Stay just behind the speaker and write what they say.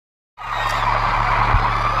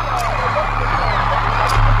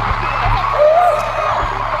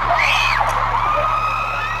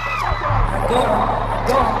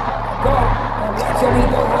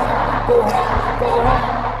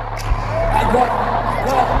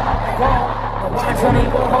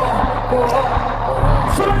완전히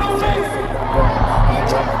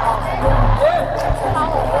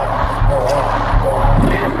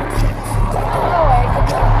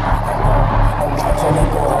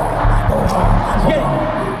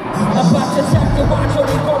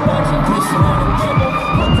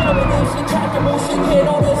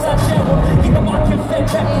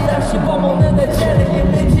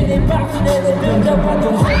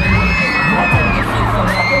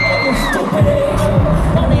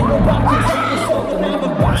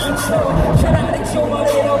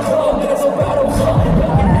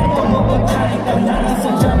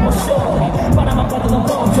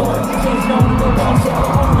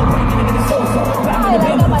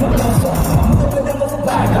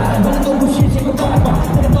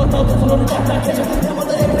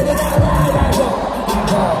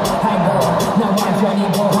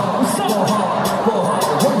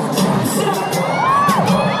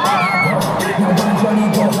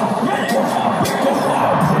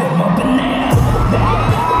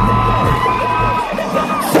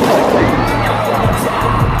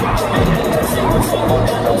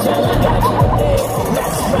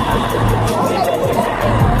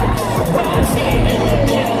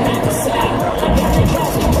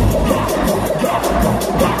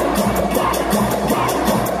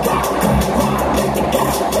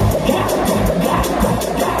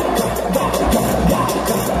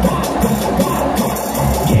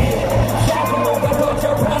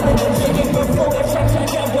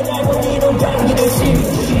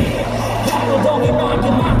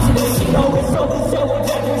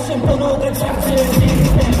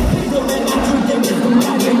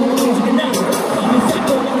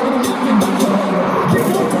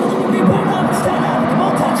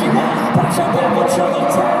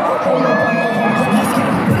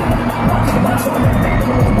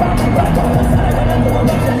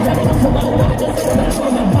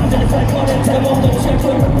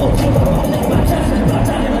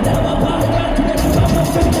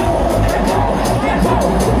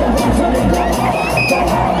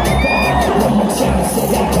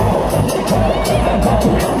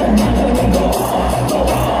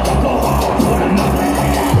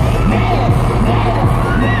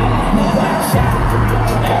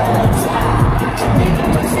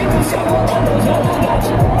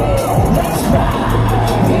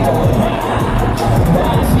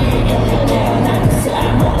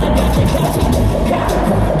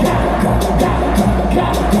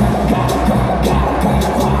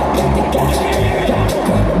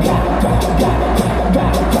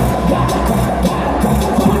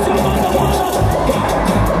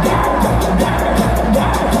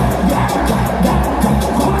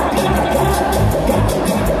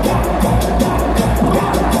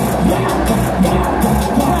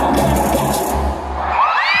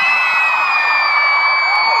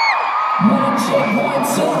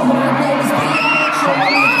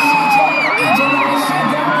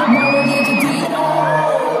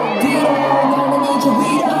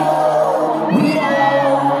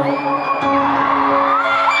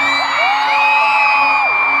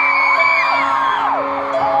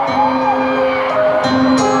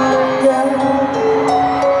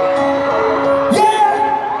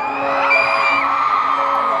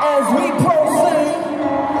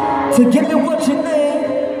So give me what you need.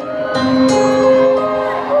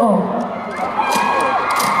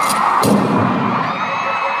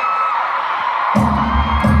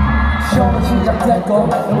 쇼는 시작됐고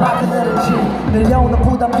음악은 흐르지 밀려오는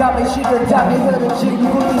부담감의 시간당이 흐르지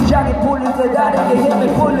누구 긴장이 풀릴 때 다른 게 힘이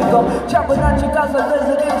풀리고 차분한 척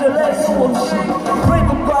가사들을 잊을래 수 없이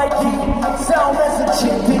Rhythm Viking 싸움에서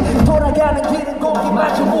침피 돌아가는 길은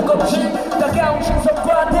공기마저 무겁지 다가온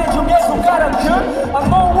신선과 대중의 손가락질 I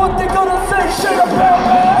know what they're gonna say shit about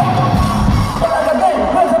me 올라가네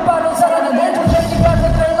회사 바로 살아나네 조생이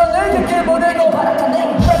같은 널 내게 보내고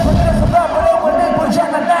바라가네 래퍼들에서 rapper 원래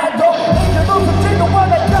보잖아 나도 이제 웃음지도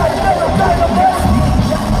않아까지 내려가려네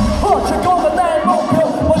어쩌고가 나의 목표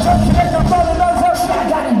뭐 전진의 결과는 항상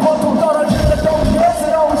시간이 보통 떨어지는 동시에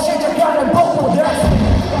새로운 시작하는 복보다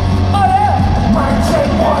My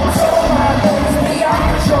take one, two, my name is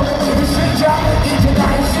B.I. 쇼는 이제 시작 이제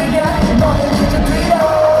나의 시간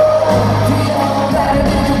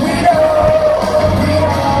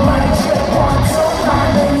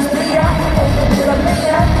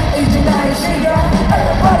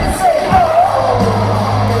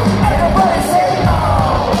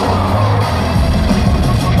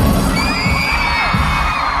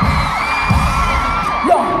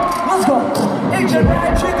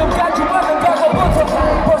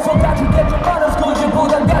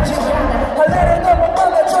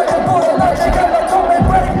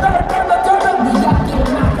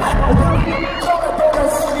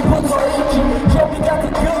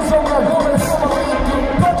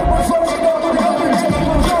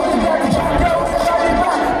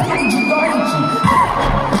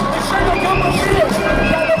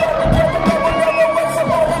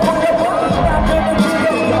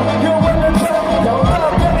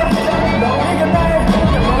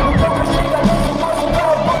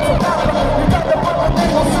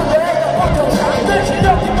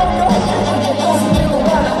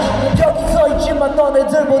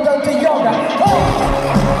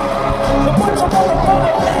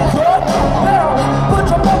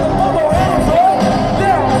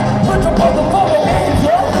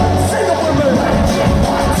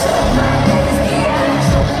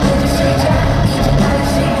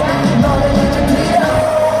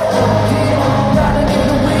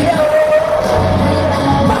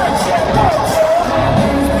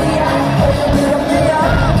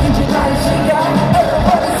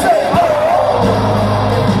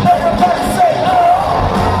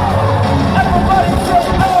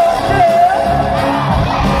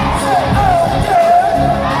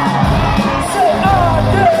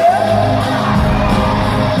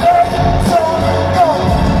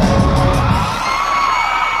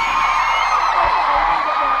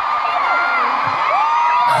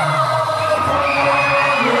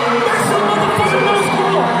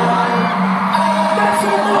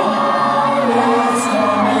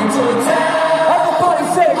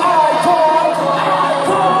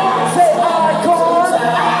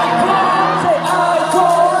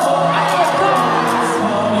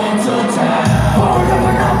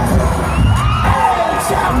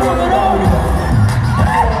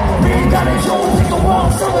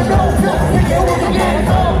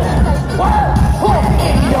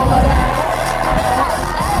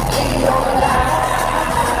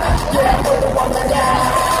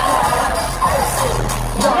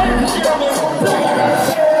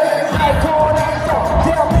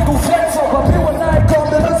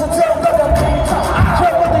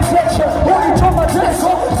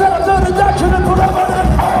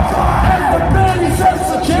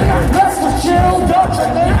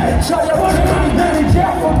저녁들이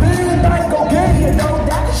작품들은 날 고개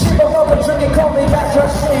씹어먹은 중에 코미가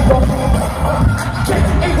저시고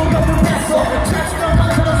이거 너무 냈어 자신을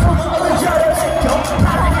만들어 손을 얼려를 지켜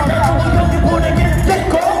나에게 내 좋은 경기 보내게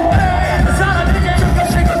됐고 사람이 이제 누가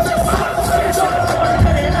생겼어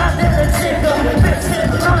저를 나대는 지금 미친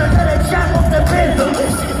너를 그래 잘못된 빌드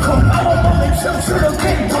고마워 몸에 춤추는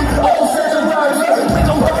킹덤 어디서 널 이건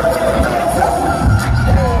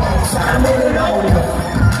사람을 어울려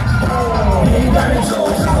인간의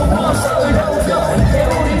조사고 벗어을 넘겨 이게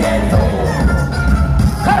우리 겐도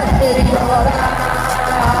이리 와라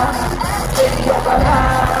이리 와라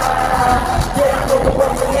대한민국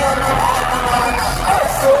원동이야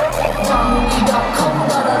정리가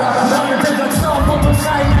컴바라라 너를 내가 처음 보던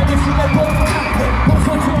사이 나게 숨을 못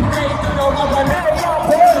벗어준 내 들어와봐 내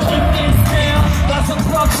옆에 힘이 세요 가서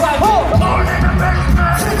꽉꽉 올리는 맨날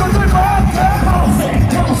친구들 많대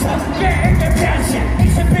평생 게임의 변신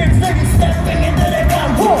Stepping into the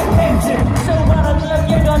gun, engine. So what I'm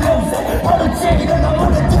looking on you, all the change in the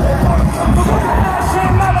morning to the park. But when I say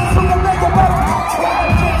my life, I'm gonna make a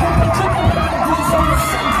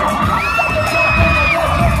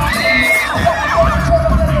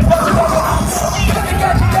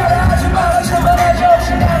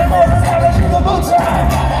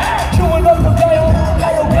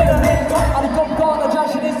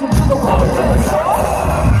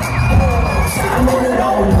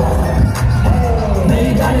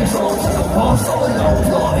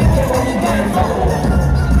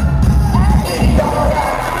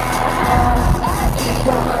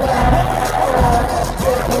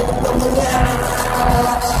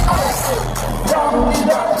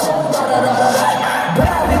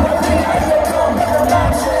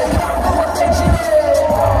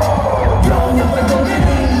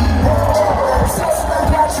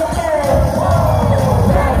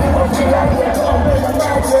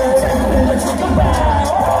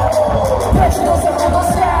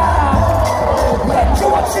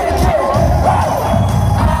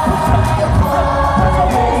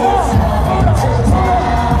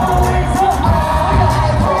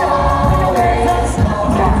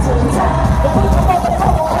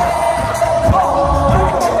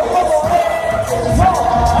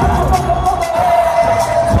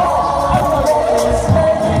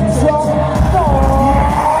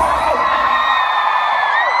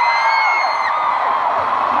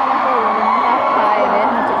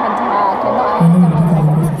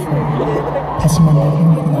다시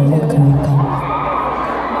만나면 연락하니까.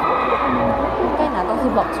 Cái nào con khi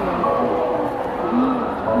bật rồi.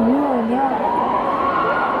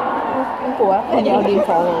 Của nhà điện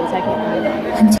thoại rồi sao cái